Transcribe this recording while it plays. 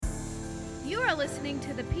You are listening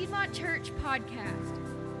to the Piedmont Church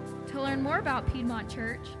podcast. To learn more about Piedmont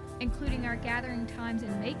Church, including our gathering times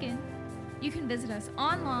in Macon, you can visit us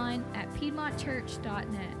online at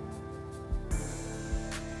piedmontchurch.net.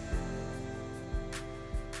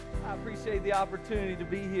 I appreciate the opportunity to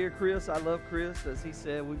be here, Chris. I love Chris. As he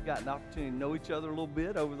said, we've got an opportunity to know each other a little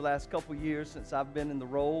bit over the last couple of years since I've been in the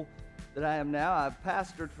role that I am now. I've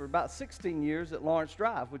pastored for about 16 years at Lawrence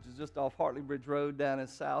Drive, which is just off Hartley Bridge Road down in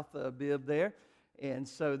South Bibb there. And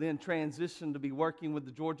so then transitioned to be working with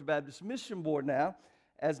the Georgia Baptist Mission Board now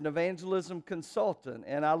as an evangelism consultant.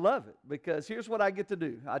 And I love it because here's what I get to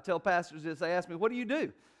do. I tell pastors this. They ask me, what do you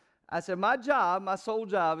do? I said, my job, my sole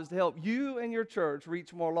job is to help you and your church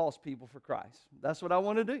reach more lost people for Christ. That's what I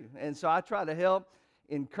want to do. And so I try to help,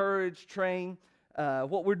 encourage, train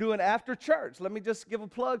what we're doing after church. Let me just give a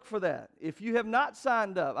plug for that. If you have not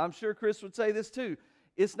signed up, I'm sure Chris would say this too,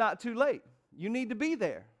 it's not too late. You need to be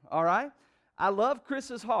there, all right? I love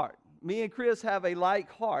Chris's heart. Me and Chris have a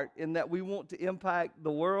like heart in that we want to impact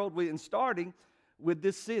the world, and starting with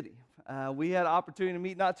this city. We had an opportunity to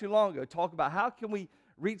meet not too long ago, talk about how can we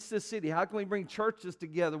reach this city, how can we bring churches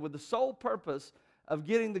together with the sole purpose of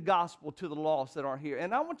getting the gospel to the lost that aren't here.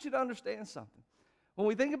 And I want you to understand something. When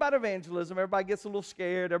we think about evangelism, everybody gets a little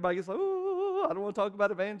scared. Everybody gets like, oh, I don't want to talk about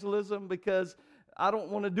evangelism because I don't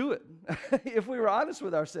want to do it. If we were honest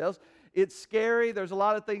with ourselves, it's scary. There's a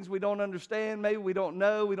lot of things we don't understand. Maybe we don't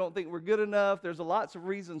know. We don't think we're good enough. There's lots of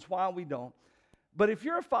reasons why we don't. But if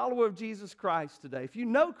you're a follower of Jesus Christ today, if you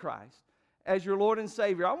know Christ as your Lord and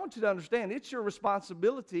Savior, I want you to understand it's your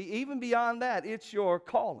responsibility. Even beyond that, it's your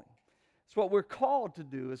calling. It's what we're called to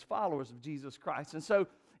do as followers of Jesus Christ. And so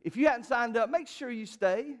if you hadn't signed up, make sure you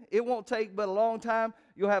stay. It won't take but a long time.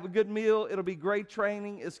 You'll have a good meal. It'll be great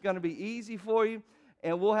training. It's going to be easy for you,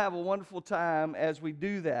 and we'll have a wonderful time as we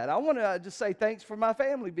do that. I want to just say thanks for my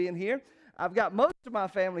family being here. I've got most of my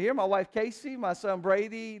family here. My wife, Casey, my son,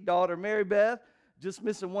 Brady, daughter, Mary Beth. Just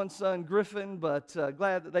missing one son, Griffin, but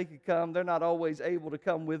glad that they could come. They're not always able to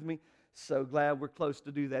come with me, so glad we're close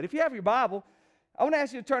to do that. If you have your Bible, I want to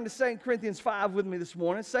ask you to turn to 2 Corinthians 5 with me this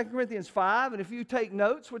morning. 2 Corinthians 5, and if you take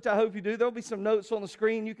notes, which I hope you do, there'll be some notes on the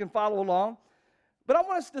screen. You can follow along. But I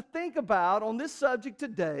want us to think about, on this subject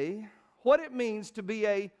today, what it means to be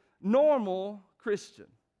a normal Christian.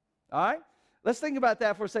 All right? Let's think about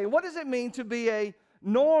that for a second. What does it mean to be a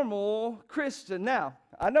normal Christian? Now,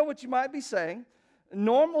 I know what you might be saying.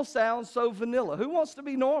 Normal sounds so vanilla. Who wants to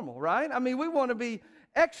be normal, right? I mean, we want to be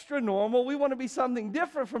extra normal. We want to be something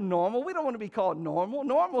different from normal. We don't want to be called normal.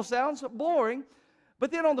 Normal sounds boring.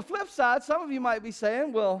 But then on the flip side, some of you might be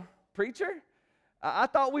saying, well, preacher, I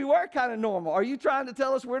thought we were kind of normal. Are you trying to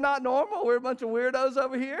tell us we're not normal? We're a bunch of weirdos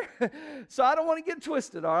over here? So I don't want to get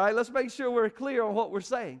twisted, all right? Let's make sure we're clear on what we're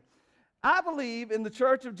saying. I believe in the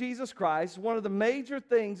Church of Jesus Christ, one of the major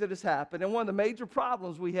things that has happened and one of the major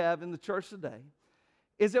problems we have in the church today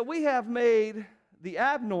is that we have made the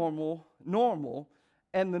abnormal normal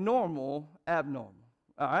and the normal abnormal,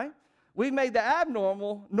 all right? We've made the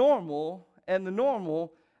abnormal normal and the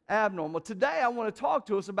normal abnormal. Today I want to talk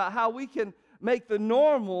to us about how we can make the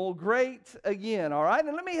normal great again, all right?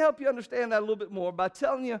 And let me help you understand that a little bit more by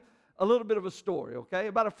telling you a little bit of a story, okay,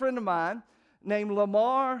 about a friend of mine named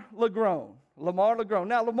Lamar LaGrone. Lamar LaGrone.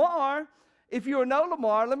 Now, Lamar, if you know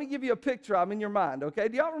Lamar, let me give you a picture of him in your mind, okay?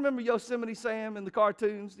 Do y'all remember Yosemite Sam in the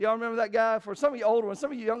cartoons? Do y'all remember that guy? For some of you older ones,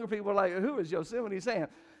 some of you younger people are like, who is Yosemite Sam?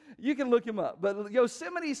 You can look him up. But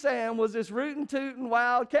Yosemite Sam was this rootin' tootin'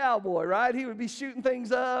 wild cowboy, right? He would be shooting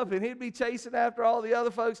things up, and he'd be chasing after all the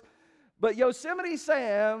other folks. But Yosemite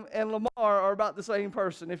Sam and Lamar are about the same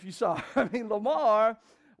person, if you saw. I mean, Lamar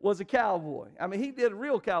was a cowboy. I mean, he did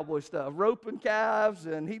real cowboy stuff, roping calves,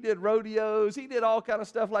 and he did rodeos. He did all kind of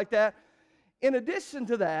stuff like that. In addition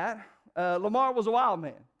to that, Lamar was a wild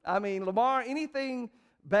man. I mean, Lamar, anything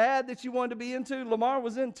bad that you wanted to be into, Lamar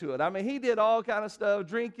was into it. I mean, he did all kind of stuff,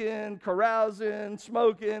 drinking, carousing,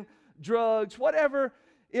 smoking, drugs, whatever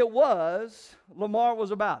it was, Lamar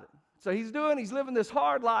was about it. So he's living this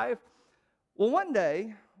hard life. Well, one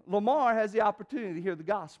day, Lamar has the opportunity to hear the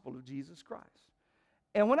gospel of Jesus Christ.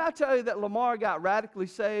 And when I tell you that Lamar got radically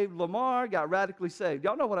saved, Lamar got radically saved.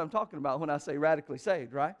 Y'all know what I'm talking about when I say radically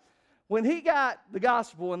saved, right? When he got the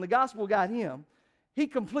gospel and the gospel got him, he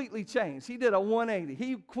completely changed. He did a 180.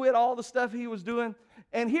 He quit all the stuff he was doing,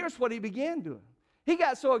 and here's what he began doing. He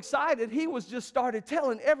got so excited, he just started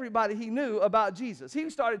telling everybody he knew about Jesus. He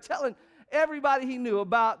started telling everybody he knew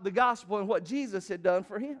about the gospel and what Jesus had done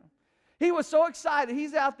for him. He was so excited.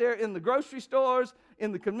 He's out there in the grocery stores,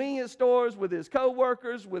 in the convenience stores, with his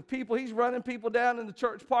co-workers, with people. He's running people down in the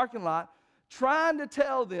church parking lot, trying to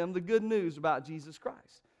tell them the good news about Jesus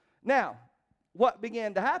Christ. Now, what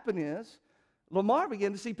began to happen is Lamar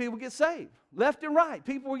began to see people get saved. Left and right,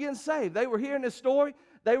 people were getting saved. They were hearing this story.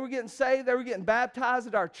 They were getting saved. They were getting baptized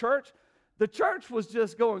at our church. The church was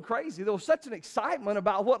just going crazy. There was such an excitement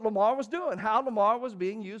about what Lamar was doing, how Lamar was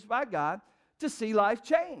being used by God to see life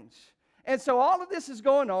change. And so all of this is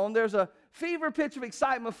going on. There's a fever pitch of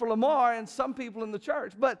excitement for Lamar and some people in the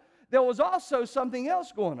church. But there was also something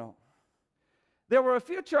else going on. There were a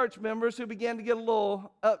few church members who began to get a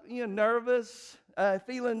little nervous,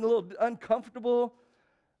 feeling a little uncomfortable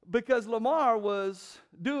because Lamar was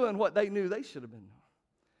doing what they knew they should have been doing.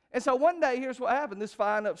 And so one day, here's what happened. This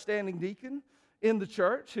fine, upstanding deacon in the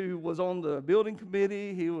church who was on the building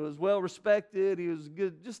committee, he was well respected, he was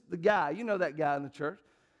good, just the guy, you know that guy in the church.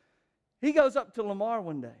 He goes up to Lamar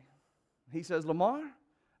one day. He says, Lamar,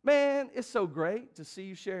 man, it's so great to see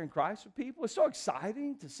you sharing Christ with people. It's so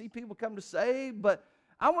exciting to see people come to save, but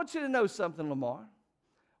I want you to know something, Lamar.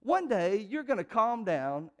 One day, you're going to calm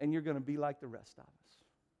down and you're going to be like the rest of us.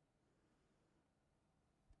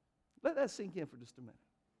 Let that sink in for just a minute.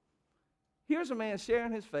 Here's a man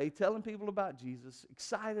sharing his faith, telling people about Jesus,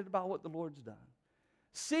 excited about what the Lord's done,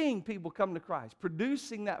 seeing people come to Christ,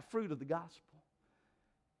 producing that fruit of the gospel.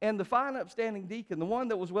 And the fine, upstanding deacon, the one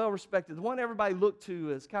that was well respected, the one everybody looked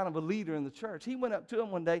to as kind of a leader in the church, he went up to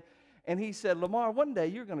him one day and he said, Lamar, one day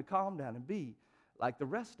you're going to calm down and be like the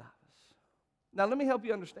rest of us. Now, let me help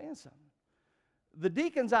you understand something. The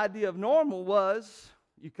deacon's idea of normal was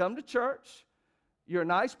you come to church, you're a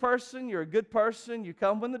nice person, you're a good person, you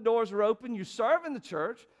come when the doors are open, you serve in the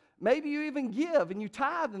church, maybe you even give and you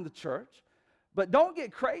tithe in the church, but don't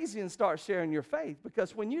get crazy and start sharing your faith,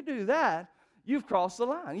 because when you do that, you've crossed the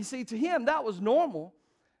line. You see, to him, that was normal,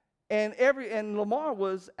 and Lamar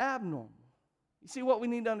was abnormal. You see, what we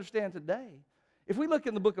need to understand today, if we look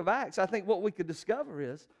in the book of Acts, I think what we could discover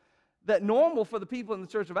is that normal for the people in the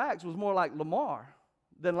church of Acts was more like Lamar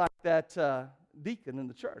than like that deacon in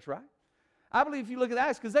the church, right? I believe if you look at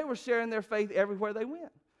Acts, because they were sharing their faith everywhere they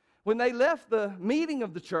went. When they left the meeting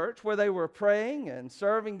of the church where they were praying and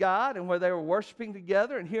serving God and where they were worshiping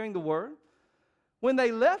together and hearing the word, when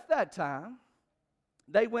they left that time,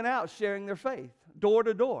 they went out sharing their faith, door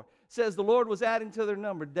to door. It says the Lord was adding to their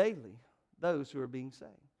number daily those who are being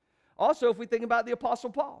saved. Also, if we think about the Apostle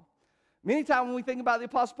Paul, many times when we think about the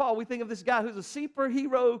Apostle Paul, we think of this guy who's a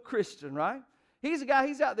superhero Christian, right? He's a guy,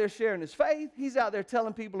 he's out there sharing his faith. He's out there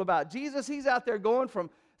telling people about Jesus. He's out there going from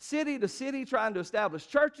city to city trying to establish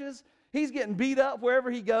churches. He's getting beat up wherever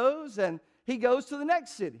he goes, and he goes to the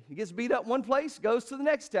next city. He gets beat up one place, goes to the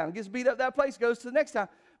next town. He gets beat up that place, goes to the next town,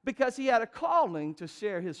 because he had a calling to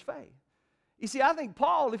share his faith. You see, I think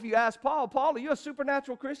Paul, if you ask Paul, are you a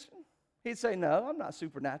supernatural Christian? He'd say, no, I'm not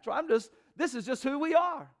supernatural. This is just who we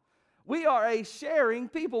are. We are a sharing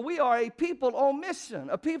people. We are a people on mission,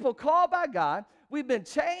 a people called by God. We've been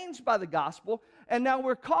changed by the gospel, and now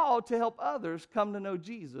we're called to help others come to know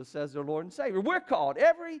Jesus as their Lord and Savior. We're called,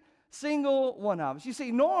 every single one of us. You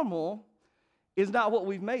see, normal is not what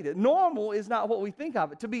we've made it. Normal is not what we think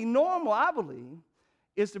of it. To be normal, I believe,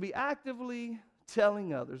 is to be actively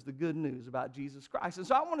telling others the good news about Jesus Christ. And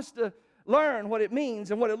so I want us to learn what it means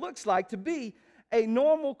and what it looks like to be a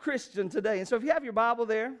normal Christian today. And so if you have your Bible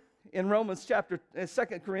there in Romans 2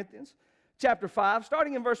 Corinthians chapter 5,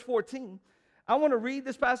 starting in verse 14, I want to read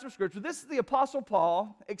this passage of Scripture. This is the Apostle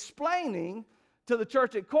Paul explaining to the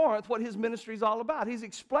church at Corinth what his ministry is all about. He's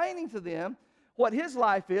explaining to them what his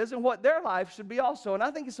life is and what their life should be also. And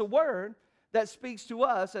I think it's a word that speaks to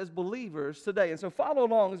us as believers today. And so follow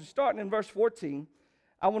along as we're starting in verse 14.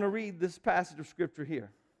 I want to read this passage of Scripture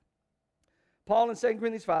here. Paul in 2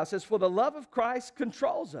 Corinthians 5 says, "For the love of Christ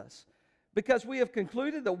controls us, because we have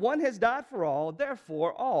concluded that one has died for all,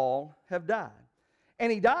 therefore all have died.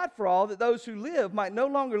 And he died for all, that those who live might no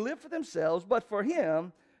longer live for themselves, but for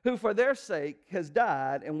him who for their sake has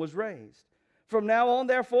died and was raised. From now on,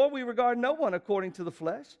 therefore, we regard no one according to the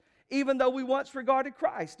flesh. Even though we once regarded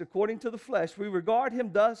Christ according to the flesh, we regard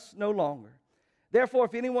him thus no longer. Therefore,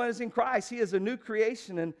 if anyone is in Christ, he is a new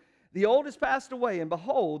creation, and the old has passed away, and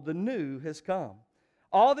behold, the new has come.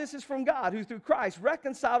 All this is from God, who through Christ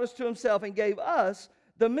reconciled us to himself and gave us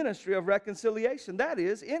the ministry of reconciliation. That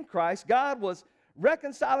is, in Christ, God was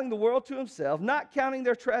reconciling the world to himself, not counting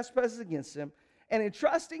their trespasses against them, and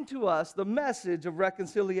entrusting to us the message of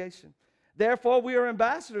reconciliation. Therefore, we are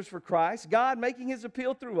ambassadors for Christ, God making his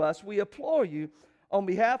appeal through us. We implore you on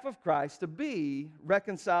behalf of Christ to be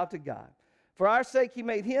reconciled to God. For our sake, he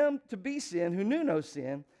made him to be sin who knew no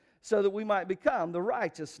sin, so that we might become the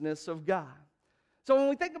righteousness of God." So when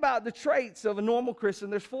we think about the traits of a normal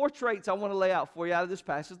Christian, there's 4 traits I want to lay out for you out of this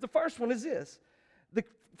passage. The first one is this. The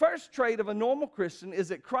first trait of a normal Christian is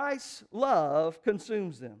that Christ's love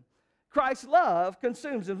consumes them. Christ's love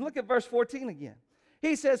consumes them. Look at verse 14 again.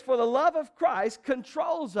 He says, for the love of Christ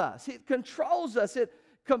controls us. It controls us. It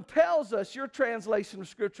compels us, your translation of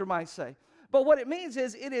Scripture might say. But what it means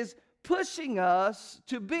is it is pushing us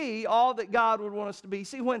to be all that God would want us to be.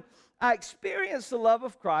 See, when I experience the love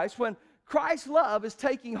of Christ, when Christ's love is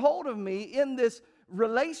taking hold of me in this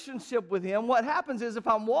relationship with Him, what happens is if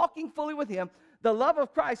I'm walking fully with Him, the love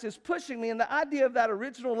of Christ is pushing me, and the idea of that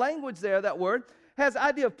original language there, that word, has the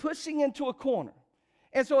idea of pushing into a corner.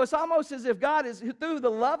 And so it's almost as if God is, through the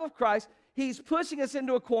love of Christ, He's pushing us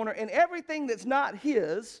into a corner, and everything that's not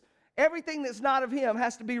His, everything that's not of Him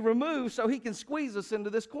has to be removed so He can squeeze us into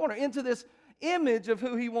this corner, into this image of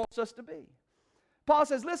who He wants us to be. Paul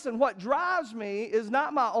says, listen, what drives me is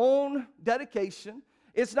not my own dedication.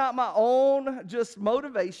 It's not my own just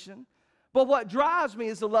motivation. But what drives me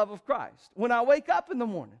is the love of Christ. When I wake up in the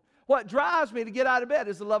morning, what drives me to get out of bed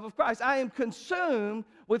is the love of Christ. I am consumed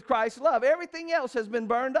with Christ's love. Everything else has been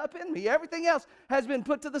burned up in me. Everything else has been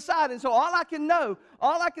put to the side. And so all I can know,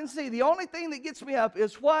 all I can see, the only thing that gets me up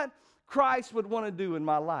is what Christ would want to do in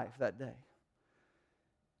my life that day.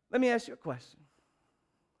 Let me ask you a question.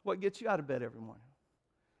 What gets you out of bed every morning?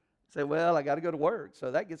 Say, well, I got to go to work,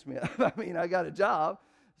 so that gets me up. I mean, I got a job,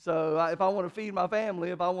 so if I want to feed my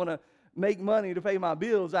family, if I want to make money to pay my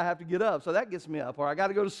bills, I have to get up, so that gets me up. Or I got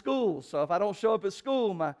to go to school, so if I don't show up at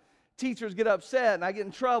school, my teachers get upset and I get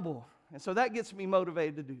in trouble, and so that gets me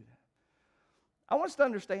motivated to do that. I want us to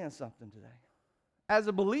understand something today. As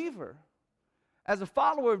a believer, as a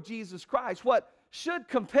follower of Jesus Christ, what should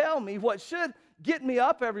compel me, what should get me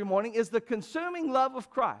up every morning is the consuming love of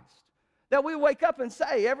Christ. That we wake up and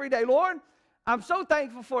say every day, Lord, I'm so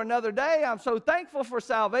thankful for another day. I'm so thankful for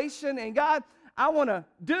salvation. And God, I want to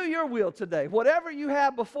do your will today. Whatever you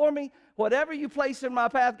have before me, whatever you place in my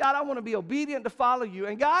path, God, I want to be obedient to follow you.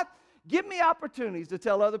 And God, give me opportunities to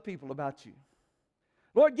tell other people about you.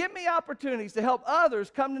 Lord, give me opportunities to help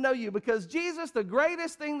others come to know you, because Jesus, the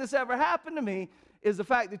greatest thing that's ever happened to me is the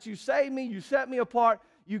fact that you saved me, you set me apart,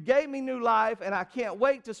 you gave me new life, and I can't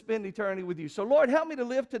wait to spend eternity with you. So Lord, help me to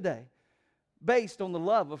live today based on the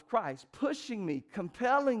love of Christ, pushing me,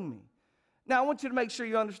 compelling me. Now, I want you to make sure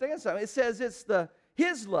you understand something. It says it's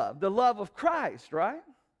His love, the love of Christ, right?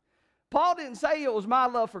 Paul didn't say it was my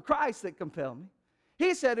love for Christ that compelled me.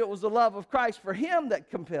 He said it was the love of Christ for him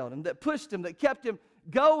that compelled him, that pushed him, that kept him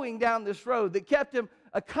going down this road, that kept him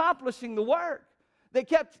accomplishing the work, that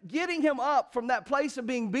kept getting him up from that place of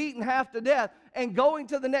being beaten half to death and going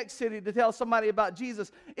to the next city to tell somebody about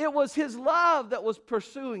Jesus. It was His love that was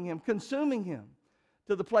pursuing him, consuming him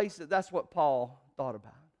to the place that's what Paul thought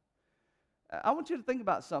about. I want you to think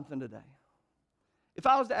about something today. If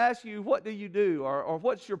I was to ask you, what do you do, or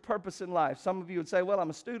what's your purpose in life? Some of you would say, well, I'm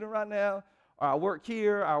a student right now, or I work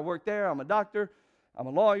here, or I work there, I'm a doctor, I'm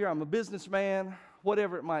a lawyer, I'm a businessman,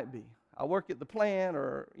 whatever it might be. I work at the plant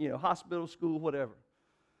or, hospital, school, whatever.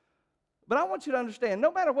 But I want you to understand,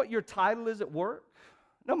 no matter what your title is at work,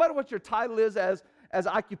 no matter what your title is as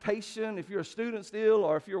occupation, if you're a student still,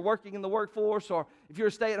 or if you're working in the workforce, or if you're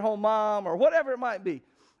a stay-at-home mom, or whatever it might be,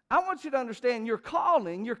 I want you to understand your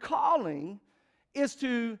calling is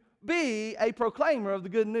to be a proclaimer of the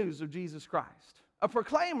good news of Jesus Christ, a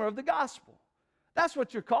proclaimer of the gospel. That's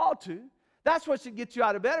what you're called to. That's what should get you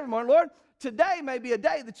out of bed every morning. Lord, today may be a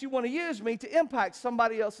day that you want to use me to impact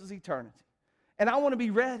somebody else's eternity. And I want to be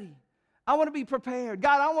ready. I want to be prepared.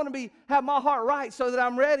 God, I want to have my heart right so that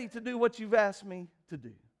I'm ready to do what you've asked me to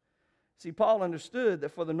do. See, Paul understood that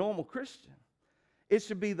for the normal Christian, it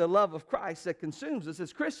should be the love of Christ that consumes us.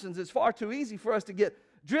 As Christians, it's far too easy for us to get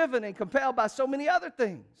driven and compelled by so many other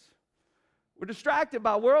things. We're distracted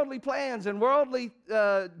by worldly plans and worldly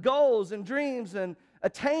goals and dreams and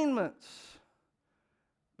attainments.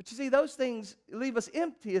 But you see, those things leave us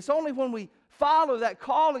empty. It's only when we follow that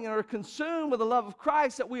calling and are consumed with the love of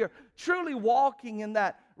Christ that we are truly walking in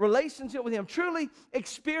that relationship with Him, truly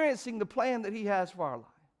experiencing the plan that He has for our life.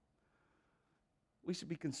 We should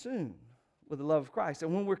be consumed with the love of Christ.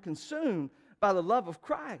 And when we're consumed by the love of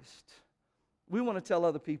Christ, we want to tell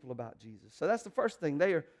other people about Jesus. So that's the first thing.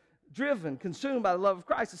 They are driven, consumed by the love of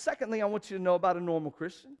Christ. The second thing I want you to know about a normal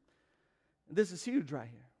Christian, and this is huge right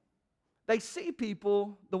here, they see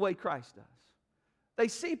people the way Christ does. They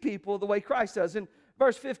see people the way Christ does. In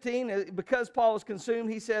verse 15, because Paul is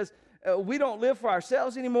consumed, he says, we don't live for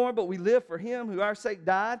ourselves anymore, but we live for Him who our sake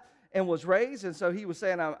died and was raised. And so he was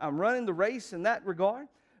saying, I'm running the race in that regard.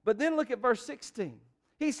 But then look at verse 16.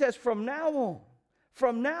 He says, from now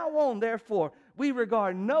on, therefore, we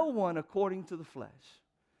regard no one according to the flesh.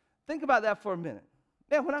 Think about that for a minute.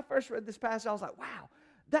 Man, when I first read this passage, I was like, wow,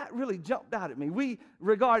 that really jumped out at me. We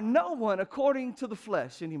regard no one according to the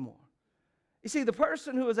flesh anymore. You see, the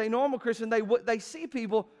person who is a normal Christian, they see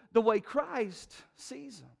people the way Christ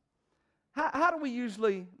sees them. How do we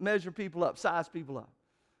usually measure people up, size people up?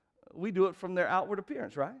 We do it from their outward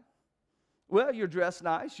appearance, right? Well, you're dressed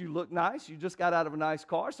nice, you look nice, you just got out of a nice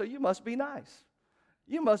car, so you must be nice.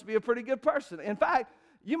 You must be a pretty good person. In fact,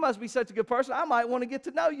 you must be such a good person, I might want to get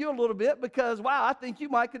to know you a little bit because, wow, I think you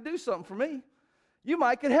might could do something for me. You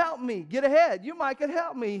might could help me get ahead. You might could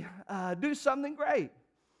help me do something great.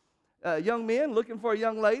 Young men looking for a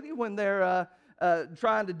young lady when they're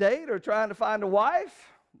trying to date or trying to find a wife,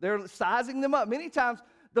 they're sizing them up. Many times,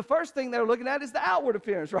 the first thing they're looking at is the outward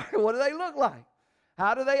appearance, right? What do they look like?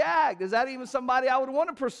 How do they act? Is that even somebody I would want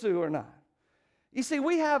to pursue or not? You see,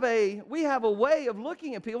 we have a way of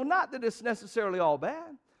looking at people, not that it's necessarily all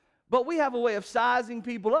bad, but we have a way of sizing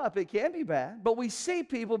people up. It can be bad, but we see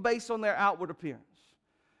people based on their outward appearance.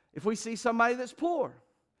 If we see somebody that's poor,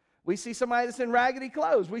 we see somebody that's in raggedy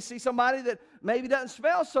clothes, we see somebody that maybe doesn't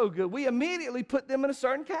smell so good, we immediately put them in a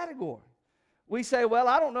certain category. We say, well,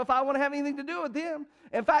 I don't know if I want to have anything to do with them.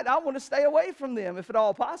 In fact, I want to stay away from them if at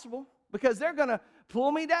all possible because they're going to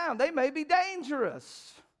pull me down. They may be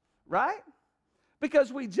dangerous, right?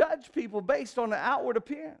 Because we judge people based on the outward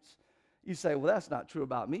appearance. You say, well, that's not true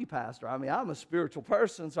about me, Pastor. I mean, I'm a spiritual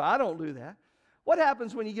person, so I don't do that. What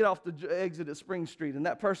happens when you get off the exit at Spring Street and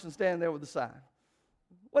that person's standing there with the sign?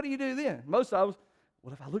 What do you do then? Most of us,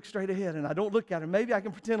 well, if I look straight ahead and I don't look at them, maybe I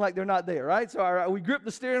can pretend like they're not there, right? So we grip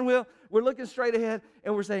the steering wheel, we're looking straight ahead,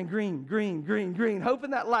 and we're saying green, green, green, green,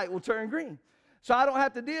 hoping that light will turn green. So I don't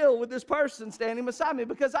have to deal with this person standing beside me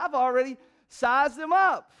because I've already sized them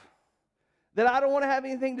up that I don't want to have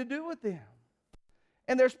anything to do with them.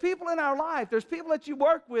 And there's people in our life, there's people that you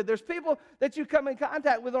work with, there's people that you come in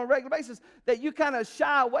contact with on a regular basis that you kind of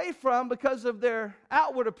shy away from because of their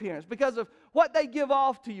outward appearance, because of what they give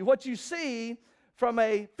off to you, what you see from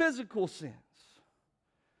a physical sense.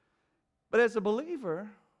 But as a believer,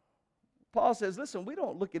 Paul says, listen, we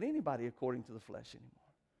don't look at anybody according to the flesh anymore.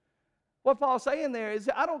 What Paul's saying there is,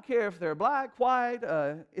 I don't care if they're black, white,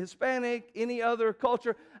 Hispanic, any other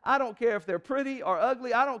culture. I don't care if they're pretty or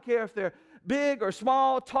ugly. I don't care if they're big or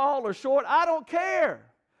small, tall or short. I don't care.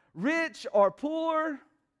 Rich or poor.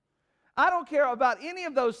 I don't care about any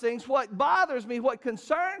of those things. What bothers me, what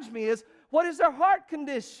concerns me is, what is their heart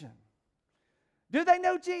condition? Do they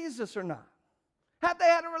know Jesus or not? Have they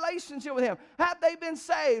had a relationship with Him? Have they been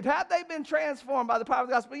saved? Have they been transformed by the power of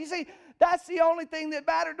the gospel? You see, that's the only thing that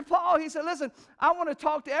mattered to Paul. He said, listen, I want to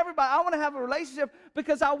talk to everybody. I want to have a relationship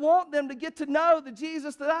because I want them to get to know the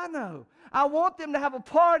Jesus that I know. I want them to have a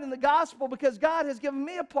part in the gospel because God has given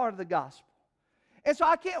me a part of the gospel. And so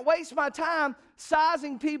I can't waste my time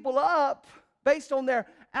sizing people up based on their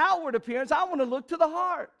outward appearance. I want to look to the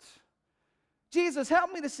heart. Jesus,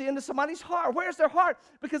 help me to see into somebody's heart. Where's their heart?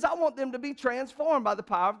 Because I want them to be transformed by the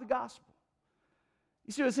power of the gospel.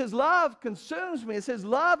 You see, it's His love consumes me. It's His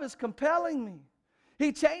love is compelling me.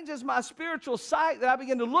 He changes my spiritual sight that I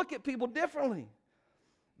begin to look at people differently.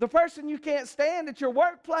 The person you can't stand at your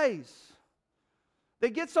workplace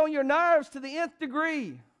that gets on your nerves to the nth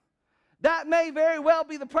degree, that may very well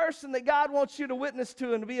be the person that God wants you to witness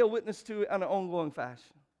to and to be a witness to in an ongoing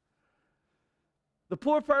fashion. The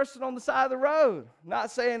poor person on the side of the road,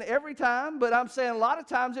 not saying every time, but I'm saying a lot of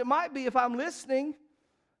times it might be if I'm listening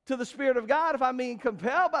to the Spirit of God, if I'm being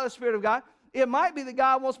compelled by the Spirit of God, it might be that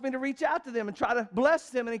God wants me to reach out to them and try to bless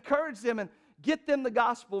them and encourage them and get them the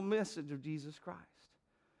gospel message of Jesus Christ.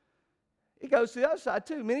 It goes to the other side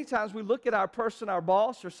too. Many times we look at our person, our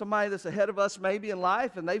boss, or somebody that's ahead of us maybe in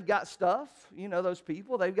life, and they've got stuff. You know those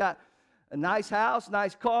people. They've got a nice house,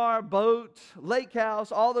 nice car, boat, lake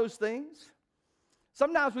house, all those things.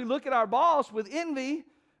 Sometimes we look at our boss with envy.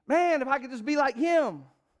 Man, if I could just be like him.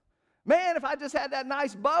 Man, if I just had that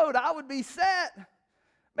nice boat, I would be set.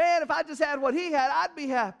 Man, if I just had what he had, I'd be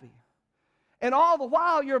happy. And all the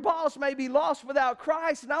while, your boss may be lost without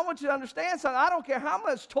Christ. And I want you to understand something. I don't care how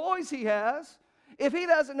much toys he has. If he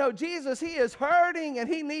doesn't know Jesus, he is hurting and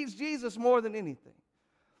he needs Jesus more than anything.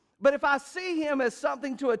 But if I see him as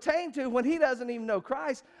something to attain to when he doesn't even know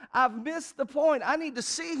Christ, I've missed the point. I need to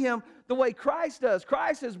see him the way Christ does.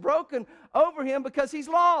 Christ is broken over him because he's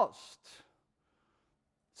lost.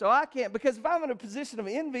 So I can't, because if I'm in a position of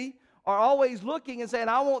envy or always looking and saying,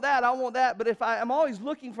 I want that, but if I'm always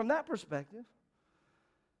looking from that perspective,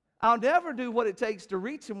 I'll never do what it takes to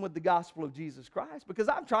reach him with the gospel of Jesus Christ because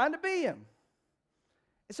I'm trying to be him.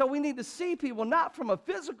 And so we need to see people not from a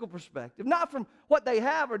physical perspective, not from what they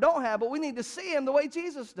have or don't have, but we need to see him the way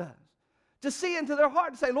Jesus does. To see into their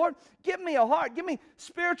heart, to say, Lord, give me a heart, give me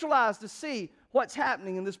spiritual eyes to see what's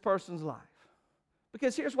happening in this person's life.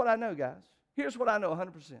 Because here's what I know, guys. Here's what I know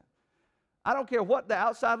 100%. I don't care what the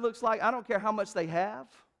outside looks like. I don't care how much they have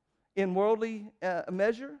in worldly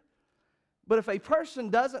measure. But if a person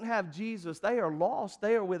doesn't have Jesus, they are lost.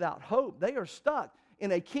 They are without hope. They are stuck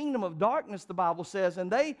in a kingdom of darkness, the Bible says,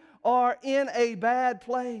 and they are in a bad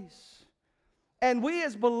place. And we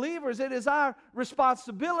as believers, it is our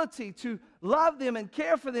responsibility to love them and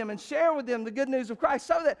care for them and share with them the good news of Christ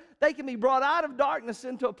so that they can be brought out of darkness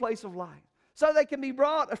into a place of light. So they can be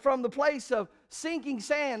brought from the place of sinking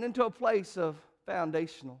sand into a place of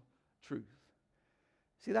foundational truth.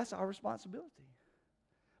 See, that's our responsibility.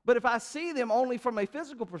 But if I see them only from a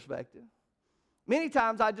physical perspective, many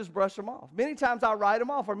times I just brush them off. Many times I write them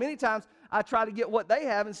off. Or many times I try to get what they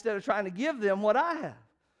have instead of trying to give them what I have,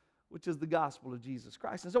 which is the gospel of Jesus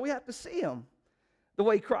Christ. And so we have to see them the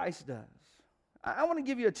way Christ does. I want to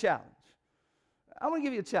give you a challenge. I want to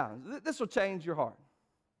give you a challenge. This will change your heart.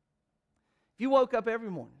 If you woke up every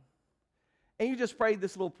morning and you just prayed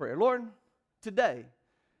this little prayer, Lord, today,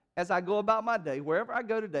 as I go about my day, wherever I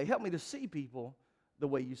go today, help me to see people the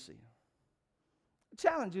way you see them. I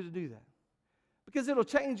challenge you to do that because it'll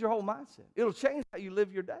change your whole mindset. It'll change how you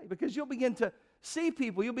live your day because you'll begin to see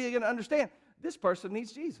people. You'll begin to understand this person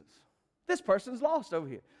needs Jesus. This person's lost over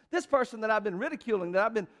here. This person that I've been ridiculing, that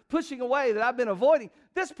I've been pushing away, that I've been avoiding,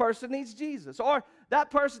 this person needs Jesus. Or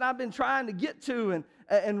that person I've been trying to get to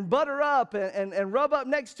and butter up and rub up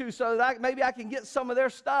next to so that maybe I can get some of their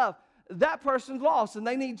stuff. That person's lost and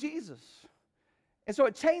they need Jesus. And so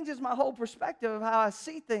it changes my whole perspective of how I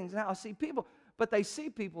see things and how I see people. But they see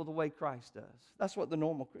people the way Christ does. That's what the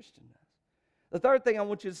normal Christian does. The third thing I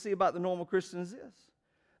want you to see about the normal Christian is this.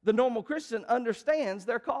 The normal Christian understands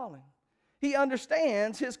their calling. He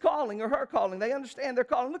understands his calling or her calling. They understand their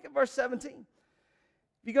calling. Look at verse 17.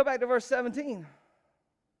 If you go back to verse 17,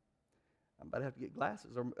 I'm about to have to get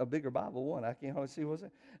glasses or a bigger Bible one. I can't hardly see what's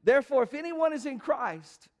there. Therefore, if anyone is in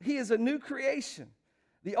Christ, he is a new creation.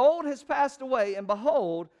 The old has passed away, and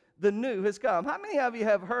behold, the new has come. How many of you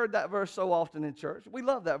have heard that verse so often in church? We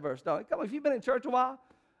love that verse, don't we? Come on, if you've been in church a while,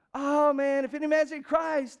 oh man, if any man's in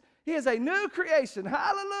Christ, he is a new creation.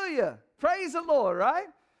 Hallelujah. Praise the Lord, right?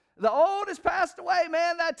 The old has passed away,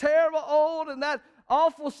 man. That terrible old and that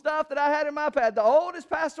awful stuff that I had in my past. The old has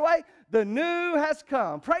passed away. The new has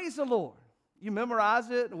come. Praise the Lord. You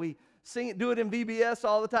memorize it, and we sing it, do it in VBS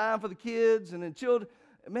all the time for the kids and the children.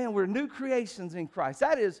 Man, we're new creations in Christ.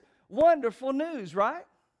 That is wonderful news, right?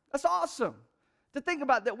 That's awesome. To think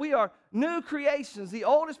about that we are new creations. The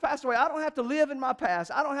old has passed away. I don't have to live in my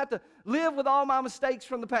past. I don't have to live with all my mistakes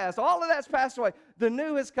from the past. All of that's passed away. The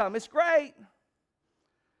new has come. It's great.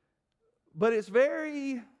 But it's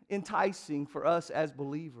very enticing for us as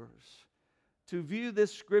believers to view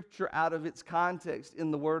this scripture out of its context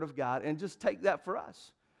in the Word of God and just take that for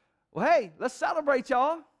us. Well, hey, let's celebrate,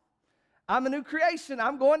 y'all. I'm a new creation.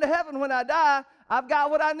 I'm going to heaven when I die. I've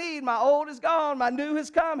got what I need. My old is gone. My new has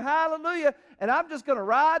come. Hallelujah. And I'm just going to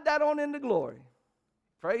ride that on into glory.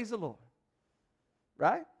 Praise the Lord.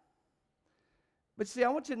 Right? But see, I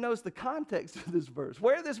want you to notice the context of this verse,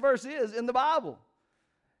 where this verse is in the Bible.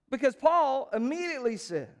 Because Paul immediately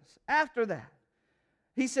says, after that,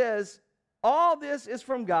 he says, all this is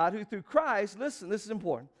from God who through Christ, listen, this is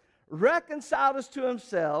important, reconciled us to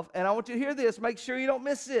himself, and I want you to hear this, make sure you don't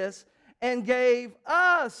miss this, and gave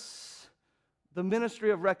us the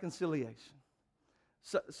ministry of reconciliation.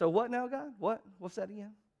 So what now, God? What's that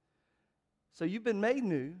again? So you've been made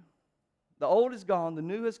new. The old is gone. The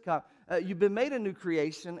new has come. You've been made a new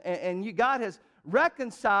creation, and God has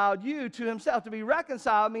reconciled you to himself. To be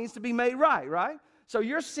reconciled means to be made right, right? So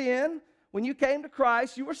your sin, when you came to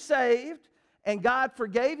Christ, you were saved, and God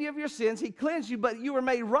forgave you of your sins. He cleansed you, but you were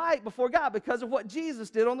made right before God because of what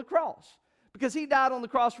Jesus did on the cross. Because he died on the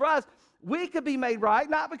cross for us. We could be made right,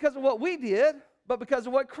 not because of what we did, but because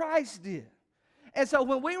of what Christ did. And so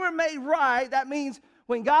when we were made right, that means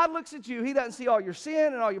when God looks at you, he doesn't see all your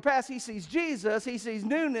sin and all your past. He sees Jesus. He sees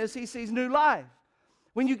newness. He sees new life.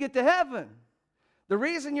 When you get to heaven, the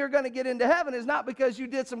reason you're going to get into heaven is not because you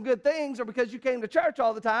did some good things or because you came to church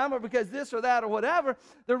all the time or because this or that or whatever.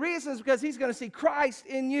 The reason is because he's going to see Christ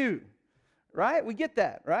in you. Right? We get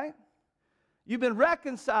that, right? You've been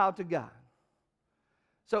reconciled to God.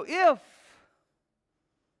 So if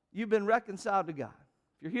you've been reconciled to God,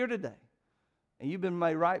 if you're here today and you've been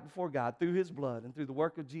made right before God through his blood and through the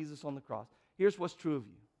work of Jesus on the cross, here's what's true of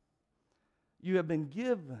you. You have been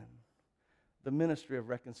given the ministry of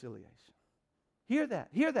reconciliation. Hear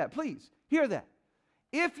that, please, hear that.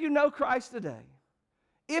 If you know Christ today,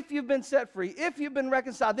 if you've been set free, if you've been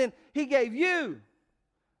reconciled, then he gave you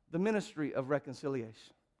the ministry of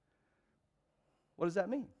reconciliation. What does that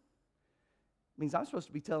mean? It means I'm supposed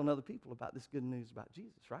to be telling other people about this good news about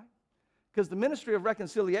Jesus, right? Because the ministry of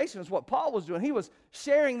reconciliation is what Paul was doing. He was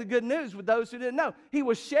sharing the good news with those who didn't know. He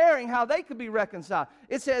was sharing how they could be reconciled.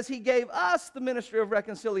 It says he gave us the ministry of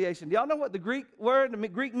reconciliation. Do y'all know what the Greek word, the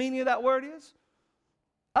Greek meaning of that word is?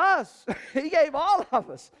 Us. He gave all of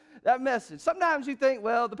us that message. Sometimes you think,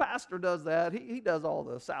 well, the pastor does that. He does all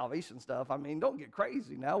the salvation stuff. I mean, don't get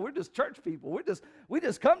crazy now. We're just church people. We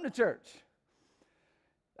just come to church.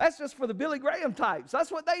 That's just for the Billy Graham types. That's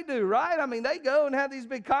what they do, right? I mean, they go and have these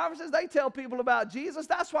big conferences. They tell people about Jesus.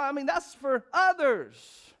 That's why, that's for others.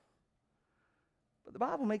 But the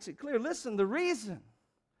Bible makes it clear. Listen, the reason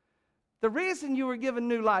you were given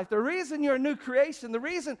new life, the reason you're a new creation, the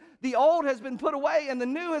reason the old has been put away and the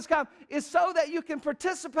new has come is so that you can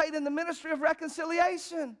participate in the ministry of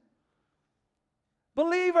reconciliation.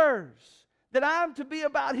 Believers, that I'm to be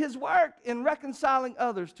about his work in reconciling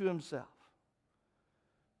others to himself.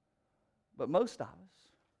 But most of us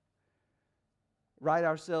write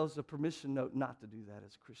ourselves a permission note not to do that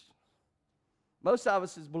as Christians. Most of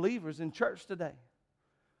us as believers in church today,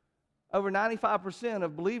 over 95%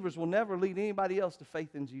 of believers will never lead anybody else to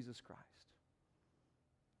faith in Jesus Christ.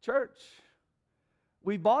 Church,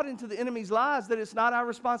 we bought into the enemy's lies that it's not our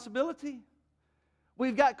responsibility.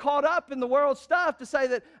 We've got caught up in the world stuff to say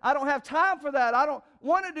that I don't have time for that. I don't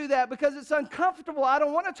want to do that because it's uncomfortable. I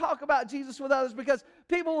don't want to talk about Jesus with others because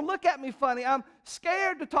people will look at me funny. I'm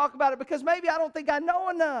scared to talk about it because maybe I don't think I know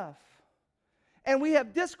enough. And we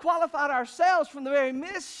have disqualified ourselves from the very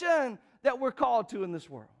mission that we're called to in this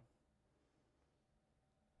world.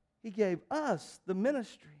 He gave us the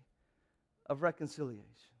ministry of reconciliation.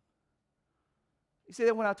 You see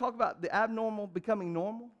that when I talk about the abnormal becoming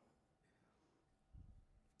normal,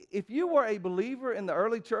 if you were a believer in the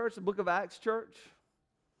early church, the book of Acts church,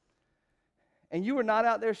 and you were not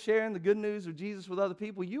out there sharing the good news of Jesus with other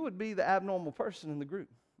people, you would be the abnormal person in the group.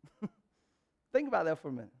 Think about that for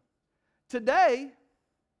a minute. Today,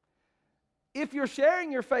 if you're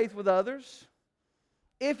sharing your faith with others,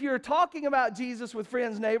 if you're talking about Jesus with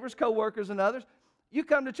friends, neighbors, co-workers, and others, you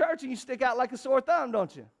come to church and you stick out like a sore thumb,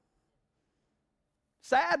 don't you?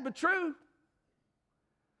 Sad but true.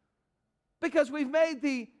 Because we've made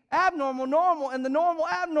the abnormal normal and the normal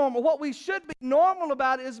abnormal. What we should be normal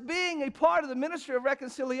about is being a part of the ministry of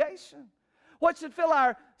reconciliation. What should fill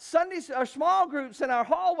our Sundays, our small groups, and our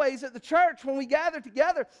hallways at the church when we gather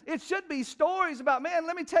together? It should be stories about, man,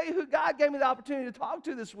 let me tell you who God gave me the opportunity to talk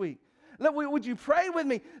to this week. Would you pray with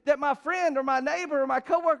me that my friend or my neighbor or my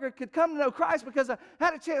coworker could come to know Christ because I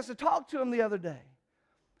had a chance to talk to him the other day?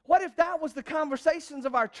 What if that was the conversations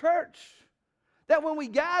of our church? That when we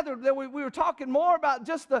gathered, that we were talking more about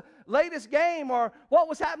just the latest game or what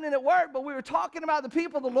was happening at work, but we were talking about the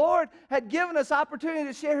people the Lord had given us opportunity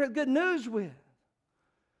to share His good news with.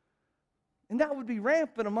 And that would be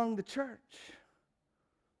rampant among the church.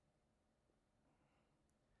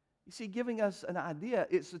 You see, giving us an idea,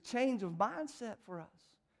 it's a change of mindset for us.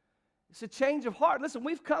 It's a change of heart. Listen,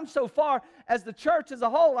 we've come so far as the church as a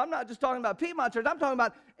whole. I'm not just talking about Piedmont Church. I'm talking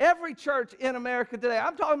about every church in America today.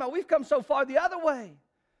 I'm talking about we've come so far the other way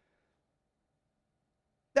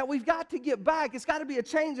that we've got to get back. It's got to be a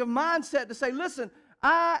change of mindset to say, listen,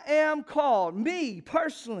 I am called, me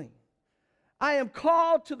personally, I am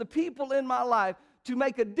called to the people in my life to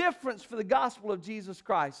make a difference for the gospel of Jesus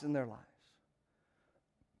Christ in their lives.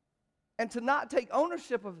 And to not take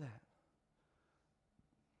ownership of that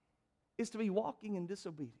is to be walking in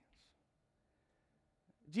disobedience.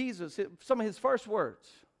 Jesus, some of his first words,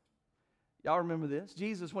 y'all remember this?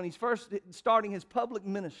 Jesus, when he's first starting his public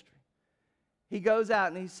ministry, he goes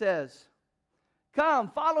out and he says, come,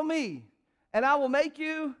 follow me, and I will make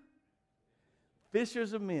you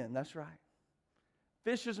fishers of men. That's right.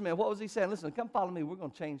 Fishers of men. What was he saying? Listen, come follow me. We're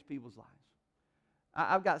going to change people's lives.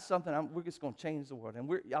 I've got something. We're just going to change the world,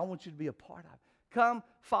 and I want you to be a part of it. Come,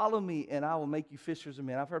 follow me, and I will make you fishers of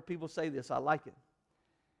men. I've heard people say this. I like it.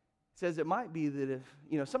 It says it might be that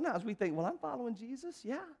if, sometimes we think, well, I'm following Jesus.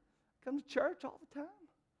 Yeah, come to church all the time.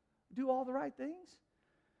 Do all the right things.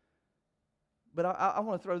 But I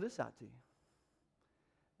want to throw this out to you.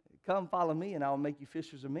 Come, follow me, and I will make you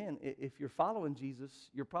fishers of men. If you're following Jesus,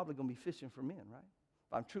 you're probably going to be fishing for men, right?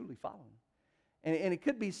 If I'm truly following. And it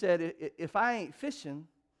could be said, if I ain't fishing,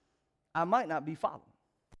 I might not be following.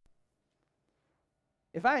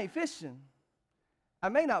 If I ain't fishing, I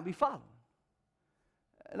may not be following.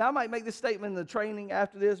 And I might make this statement in the training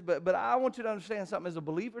after this, but I want you to understand something as a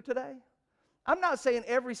believer today. I'm not saying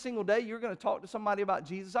every single day you're going to talk to somebody about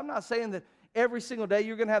Jesus. I'm not saying that every single day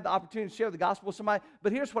you're going to have the opportunity to share the gospel with somebody.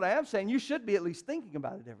 But here's what I am saying. You should be at least thinking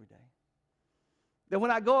about it every day. That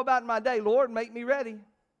when I go about my day, Lord, make me ready.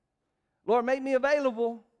 Lord, make me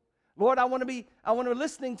available. Lord, I want to be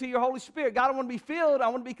listening to your Holy Spirit. God, I want to be filled. I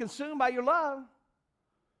want to be consumed by your love.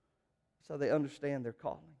 So they understand their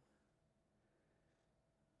calling.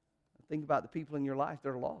 Think about the people in your life that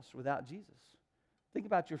are lost without Jesus. Think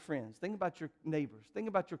about your friends. Think about your neighbors. Think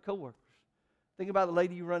about your coworkers. Think about the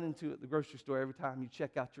lady you run into at the grocery store every time you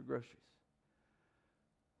check out your groceries.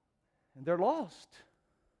 And they're lost.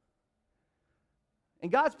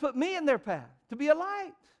 And God's put me in their path to be a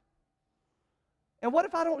light. And what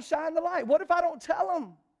if I don't shine the light? What if I don't tell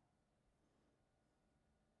them?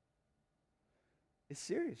 It's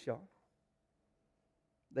serious, y'all.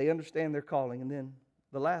 They understand their calling. And then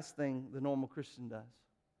the last thing the normal Christian does.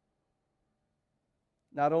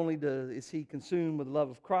 Not only is he consumed with the love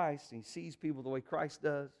of Christ, and he sees people the way Christ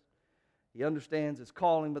does, he understands his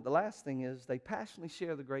calling, but the last thing is they passionately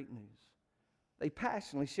share the great news. They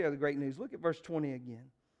passionately share the great news. Look at verse 20 again.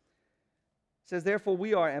 It says, therefore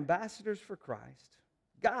we are ambassadors for Christ,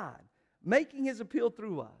 God, making his appeal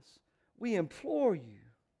through us. We implore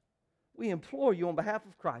you on behalf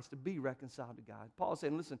of Christ to be reconciled to God. Paul is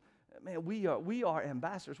saying, listen, man, we are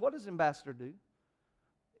ambassadors. What does an ambassador do?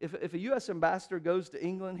 If a U.S. ambassador goes to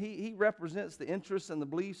England, he represents the interests and the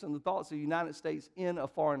beliefs and the thoughts of the United States in a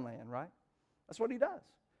foreign land, right? That's what he does.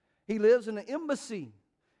 He lives in an embassy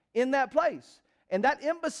in that place. And that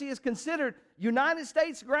embassy is considered United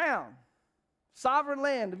States ground, sovereign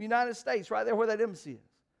land of the United States, right there where that embassy is.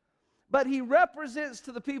 But he represents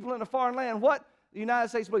to the people in a foreign land what the United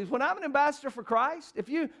States believes. When I'm an ambassador for Christ, if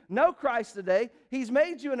you know Christ today, he's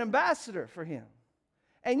made you an ambassador for him.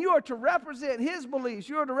 And you are to represent his beliefs.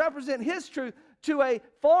 You are to represent his truth to a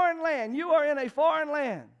foreign land. You are in a foreign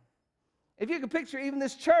land. If you can picture even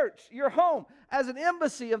this church, your home, as an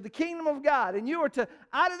embassy of the kingdom of God, and you are to,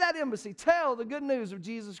 out of that embassy, tell the good news of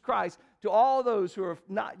Jesus Christ to all those who are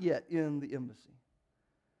not yet in the embassy.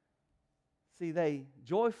 See, they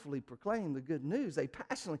joyfully proclaim the good news. They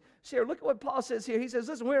passionately share. Look at what Paul says here. He says,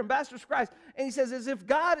 listen, we're ambassadors for Christ. And he says, as if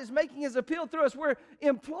God is making his appeal through us, we're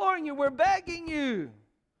imploring you, we're begging you.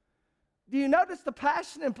 Do you notice the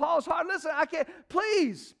passion in Paul's heart? Listen,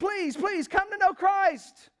 please come to know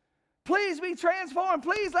Christ. Please be transformed.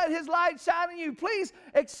 Please let his light shine in you. Please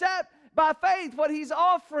accept by faith what he's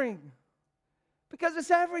offering. Because it's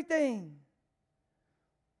everything.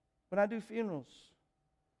 When I do funerals,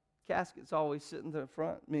 casket's always sitting in the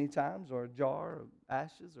front many times, or a jar of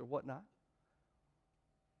ashes or whatnot.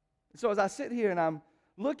 And so as I sit here and I'm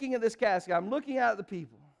looking at this casket, I'm looking out at the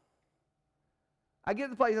people. I get to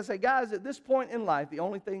the place, I say, guys, at this point in life, the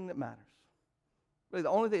only thing that matters, really the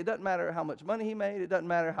only thing, it doesn't matter how much money he made, it doesn't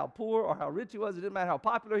matter how poor or how rich he was, it didn't matter how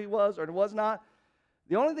popular he was or was not.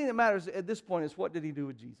 The only thing that matters at this point is what did he do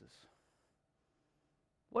with Jesus?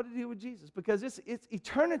 What did he do with Jesus? Because it's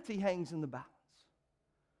eternity hangs in the balance.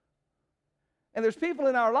 And there's people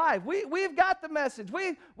in our life, we've got the message,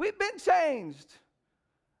 we've been changed.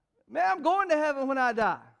 Man, I'm going to heaven when I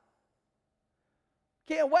die.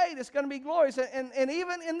 Can't wait, it's going to be glorious. And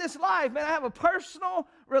even in this life, man, I have a personal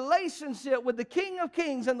relationship with the King of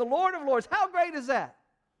Kings and the Lord of Lords. How great is that?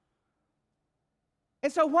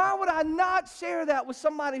 And so why would I not share that with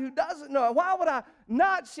somebody who doesn't know it? Why would I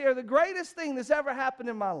not share the greatest thing that's ever happened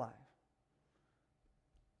in my life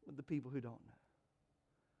with the people who don't know?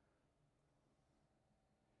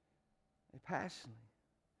 They passionately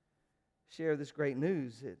share this great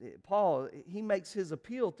news. Paul, he makes his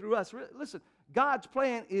appeal through us. Listen, God's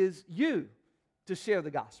plan is you to share the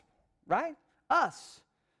gospel, right? Us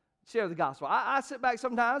share the gospel. I sit back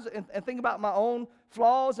sometimes and think about my own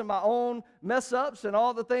flaws and my own mess-ups and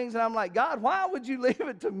all the things, and I'm like, God, why would you leave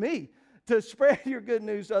it to me to spread your good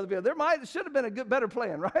news to other people? Should have been a better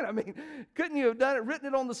plan, right? I mean, couldn't you have done it, written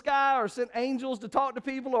it on the sky, or sent angels to talk to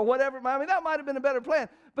people or whatever? I mean, that might have been a better plan,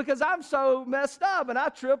 because I'm so messed up and I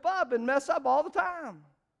trip up and mess up all the time.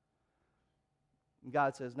 And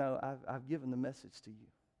God says, no, I've given the message to you.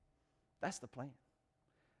 That's the plan.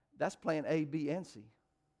 That's plan A, B, and C.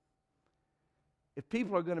 If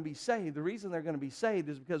people are going to be saved, the reason they're going to be saved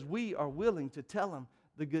is because we are willing to tell them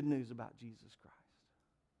the good news about Jesus Christ.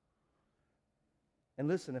 And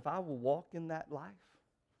listen, if I will walk in that life,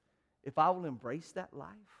 if I will embrace that life,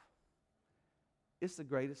 it's the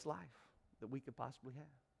greatest life that we could possibly have.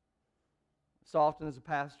 So often as a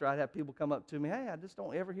pastor, I'd have people come up to me, hey, I just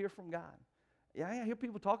don't ever hear from God. Yeah, I hear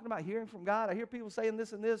people talking about hearing from God. I hear people saying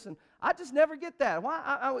this and this, and I just never get that.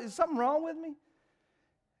 Why? Is something wrong with me?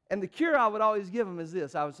 And the cure I would always give them is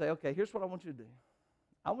this. I would say, okay, here's what I want you to do.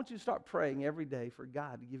 I want you to start praying every day for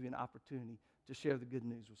God to give you an opportunity to share the good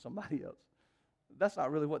news with somebody else. That's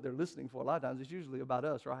not really what they're listening for. A lot of times it's usually about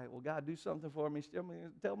us, right? Well, God, do something for me.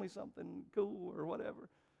 Tell me something cool or whatever.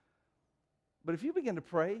 But if you begin to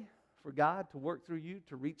pray for God to work through you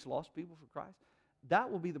to reach lost people for Christ,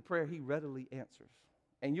 that will be the prayer He readily answers.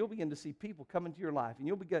 And you'll begin to see people come into your life, and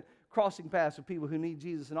you'll begin crossing paths with people who need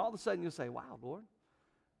Jesus, and all of a sudden you'll say, wow, Lord,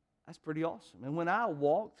 that's pretty awesome. And when I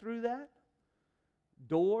walk through that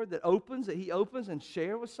door that He opens and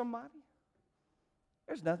share with somebody,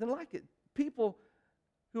 there's nothing like it. People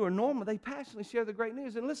who are normal, they passionately share the great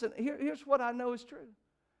news. And listen, here's what I know is true.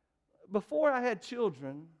 Before I had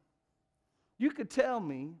children, you could tell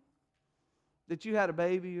me that you had a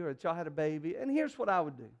baby or that y'all had a baby, and here's what I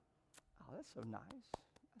would do. Oh, that's so nice.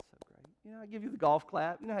 That's so great. You know, I give you the golf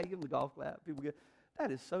clap. You know how you give them the golf clap? People get,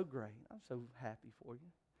 that is so great. I'm so happy for you.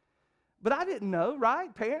 But I didn't know,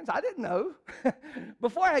 right? Parents, I didn't know.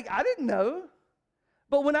 Before I didn't know.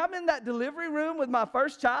 But when I'm in that delivery room with my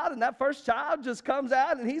first child, and that first child just comes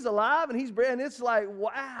out, and he's alive, and and it's like,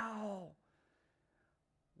 wow.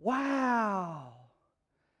 Wow.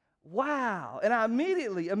 Wow. And I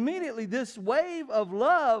immediately, this wave of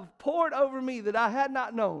love poured over me that I had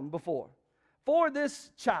not known before for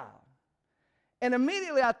this child. And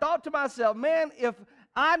immediately I thought to myself, man, if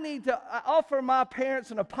I need to offer my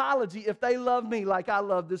parents an apology if they love me like I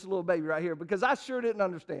love this little baby right here, because I sure didn't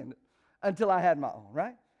understand it until I had my own,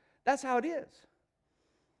 right? That's how it is.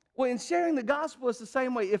 Well, in sharing the gospel, it's the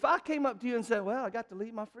same way. If I came up to you and said, well, I got to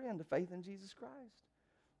lead my friend to faith in Jesus Christ,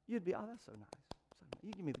 you'd be, oh, that's so nice. So nice.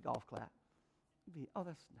 You give me the golf clap. You'd be, oh,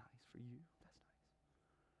 that's nice for you. That's nice.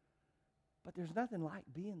 But there's nothing like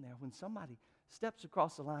being there when somebody steps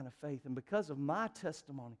across the line of faith, and because of my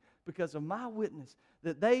testimony, because of my witness,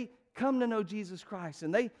 that they come to know Jesus Christ,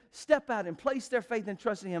 and they step out and place their faith and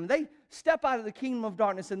trust in Him. They step out of the kingdom of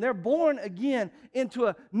darkness, and they're born again into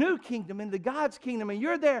a new kingdom, into God's kingdom, and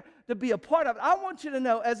you're there to be a part of it. I want you to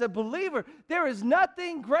know, as a believer, there is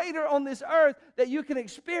nothing greater on this earth that you can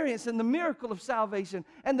experience than the miracle of salvation.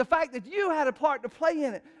 And the fact that you had a part to play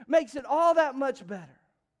in it makes it all that much better,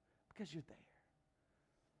 because you're there.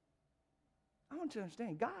 I want you to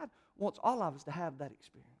understand, God wants all of us to have that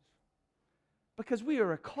experience. Because we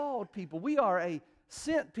are a called people. We are a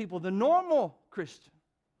sent people. The normal Christian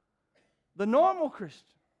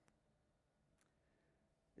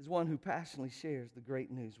is one who passionately shares the great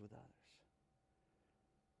news with others.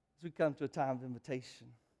 As we come to a time of invitation,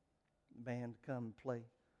 the band to come and play,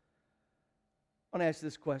 I want to ask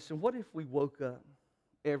this question. What if we woke up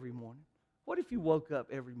every morning? What if you woke up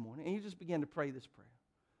every morning and you just began to pray this prayer?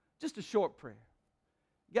 Just a short prayer.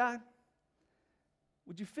 God,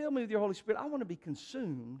 would you fill me with your Holy Spirit? I want to be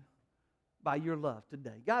consumed by your love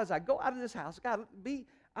today. God, as I go out of this house, God,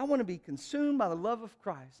 I want to be consumed by the love of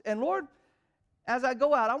Christ. And Lord, as I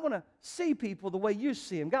go out, I want to see people the way you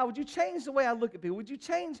see them. God, would you change the way I look at people? Would you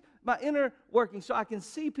change my inner working so I can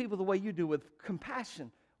see people the way you do, with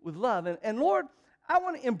compassion, with love? And Lord, I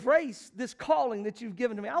want to embrace this calling that you've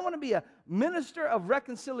given to me. I want to be a minister of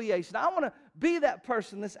reconciliation. I want to be that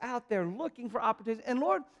person that's out there looking for opportunities. And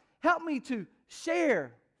Lord, help me to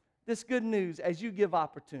share this good news as you give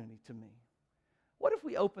opportunity to me. What if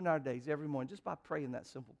we open our days every morning just by praying that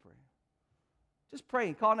simple prayer? Just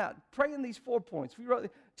praying, calling out, praying these 4 points.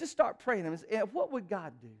 Just start praying them. And what would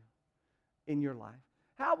God do in your life?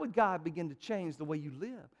 How would God begin to change the way you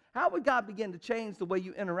live? How would God begin to change the way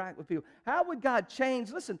you interact with people? How would God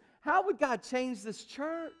change, listen, how would God change this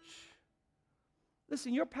church?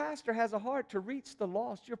 Listen, your pastor has a heart to reach the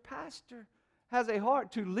lost. Your pastor has a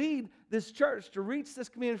heart to lead this church, to reach this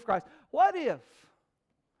community of Christ. What if,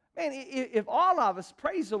 man, if all of us,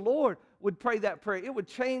 praise the Lord, would pray that prayer, it would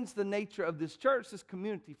change the nature of this church, this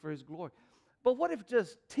community, for His glory. But what if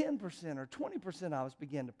just 10% or 20% of us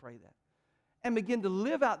began to pray that and begin to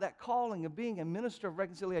live out that calling of being a minister of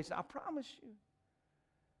reconciliation? I promise you,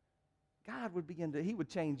 God would He would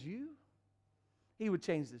change you. He would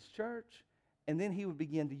change this church. And then He would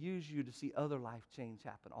begin to use you to see other life change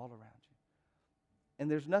happen all around you. And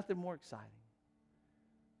there's nothing more exciting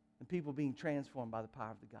than people being transformed by the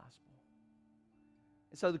power of the gospel.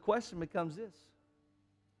 And so the question becomes this.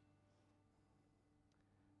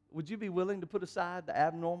 Would you be willing to put aside the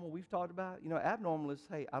abnormal we've talked about? You know, abnormal is,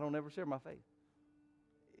 hey, I don't ever share my faith.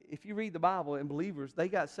 If you read the Bible, and believers, they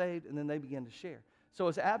got saved and then they began to share. So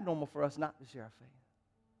it's abnormal for us not to share our faith.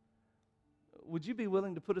 Would you be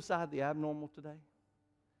willing to put aside the abnormal today?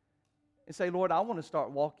 And say, Lord, I want to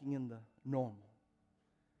start walking in the normal.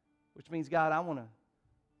 Which means, God, I want to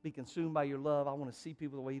be consumed by your love. I want to see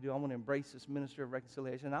people the way you do. I want to embrace this ministry of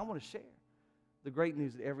reconciliation. And I want to share the great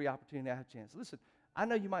news at every opportunity I have a chance. Listen, I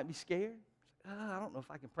know you might be scared. I don't know if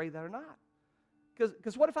I can pray that or not.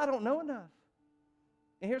 Because what if I don't know enough?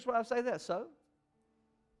 And here's what I say that. So,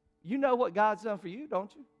 you know what God's done for you,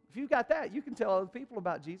 don't you? If you've got that, you can tell other people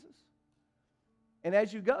about Jesus. And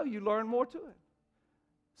as you go, you learn more to it.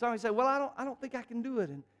 Somebody say, well, I don't think I can do it,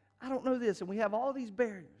 and I don't know this. And we have all these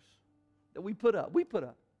barriers that we put up.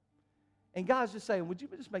 And God's just saying, would you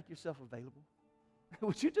just make yourself available?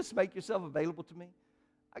 Would you just make yourself available to me?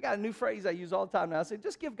 I got a new phrase I use all the time now. I say,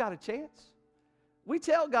 just give God a chance. We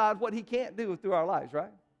tell God what he can't do through our lives,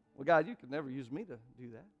 right? Well, God, you could never use me to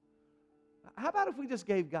do that. How about if we just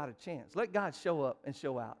gave God a chance? Let God show up and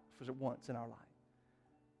show out for once in our life.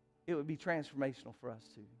 It would be transformational for us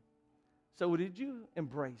too. So did you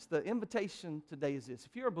embrace? The invitation today is this.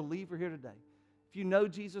 If you're a believer here today, if you know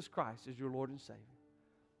Jesus Christ as your Lord and Savior,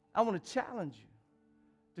 I want to challenge you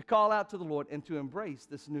to call out to the Lord and to embrace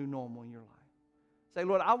this new normal in your life. Say,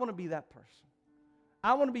 Lord, I want to be that person.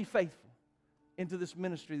 I want to be faithful into this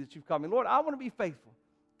ministry that you've called me. Lord, I want to be faithful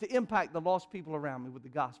to impact the lost people around me with the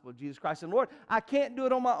gospel of Jesus Christ. And Lord, I can't do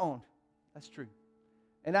it on my own. That's true.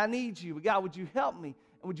 And I need you. But God, would you help me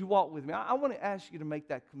and would you walk with me? I want to ask you to make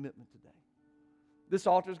that commitment today. This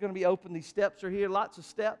altar is going to be open. These steps are here, lots of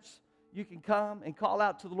steps. You can come and call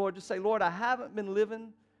out to the Lord. Just say, Lord, I haven't been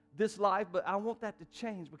living this life, but I want that to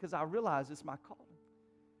change because I realize it's my calling.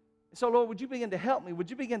 So, Lord, would you begin to help me? Would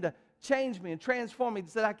you begin to change me and transform me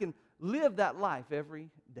so that I can live that life every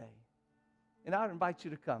day? And I would invite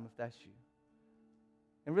you to come if that's you.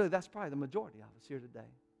 And really, that's probably the majority of us here today.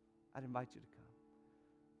 I'd invite you to come.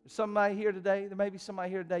 There's somebody here today, there may be somebody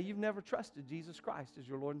here today, you've never trusted Jesus Christ as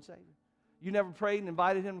your Lord and Savior. You never prayed and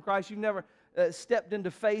invited him to Christ. You've never stepped into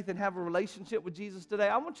faith and have a relationship with Jesus today.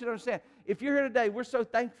 I want you to understand, if you're here today, we're so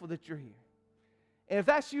thankful that you're here. And if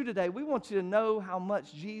that's you today, we want you to know how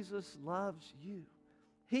much Jesus loves you.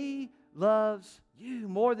 He loves you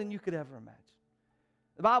more than you could ever imagine.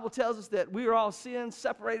 The Bible tells us that we are all sinned,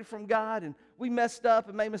 separated from God, and we messed up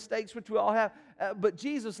and made mistakes, which we all have. But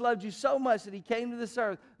Jesus loved you so much that he came to this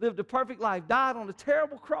earth, lived a perfect life, died on a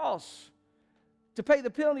terrible cross to pay the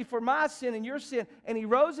penalty for my sin and your sin, and he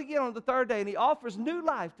rose again on the third day, and he offers new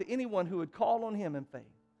life to anyone who would call on him in faith.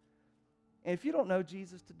 And if you don't know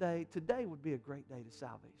Jesus today, today would be a great day to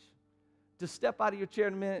salvation. Just step out of your chair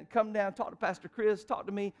in a minute, come down, talk to Pastor Chris, talk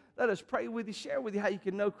to me. Let us pray with you, share with you how you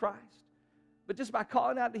can know Christ. But just by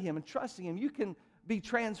calling out to him and trusting him, you can be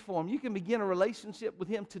transformed. You can begin a relationship with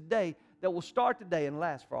him today that will start today and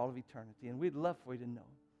last for all of eternity. And we'd love for you to know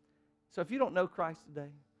him. So if you don't know Christ today,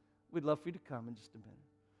 we'd love for you to come in just a minute.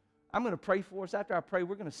 I'm going to pray for us. After I pray,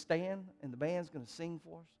 we're going to stand, and the band's going to sing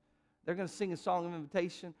for us. They're going to sing a song of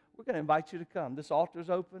invitation. We're going to invite you to come. This altar is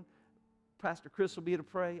open. Pastor Chris will be here to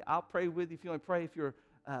pray. I'll pray with you if you want to pray. If you're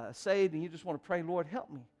saved and you just want to pray, Lord, help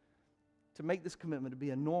me to make this commitment to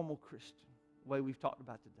be a normal Christian, the way we've talked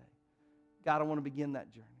about today. God, I want to begin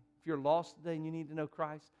that journey. If you're lost today and you need to know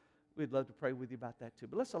Christ, we'd love to pray with you about that too.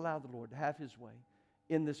 But let's allow the Lord to have his way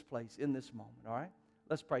in this place, in this moment, all right?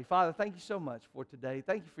 Let's pray. Father, thank you so much for today.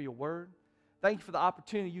 Thank you for your word. Thank you for the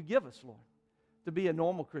opportunity you give us, Lord, to be a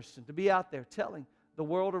normal Christian, to be out there telling the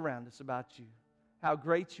world around us about you, how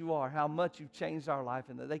great you are, how much you've changed our life,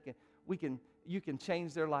 and that you can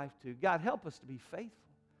change their life too. God, help us to be faithful.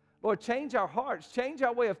 Lord, change our hearts, change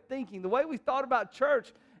our way of thinking. The way we thought about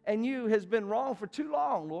church and you has been wrong for too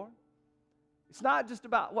long, Lord. It's not just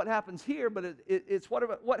about what happens here, but it's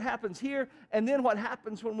what happens here and then what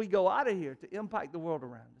happens when we go out of here to impact the world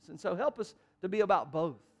around us. And so help us to be about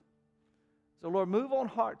both. So, Lord, move on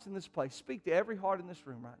hearts in this place. Speak to every heart in this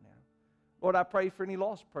room right now. Lord, I pray for any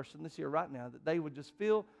lost person that's here right now that they would just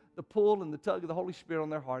feel the pull and the tug of the Holy Spirit on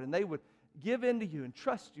their heart, and they would give in to you and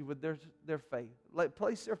trust you with their faith.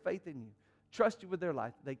 Place their faith in you. Trust you with their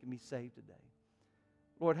life that they can be saved today.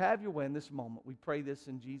 Lord, have your way in this moment. We pray this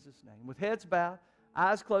in Jesus' name. With heads bowed,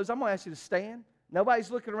 eyes closed, I'm going to ask you to stand.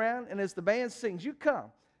 Nobody's looking around, and as the band sings, you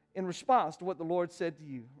come in response to what the Lord said to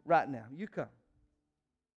you right now. You come.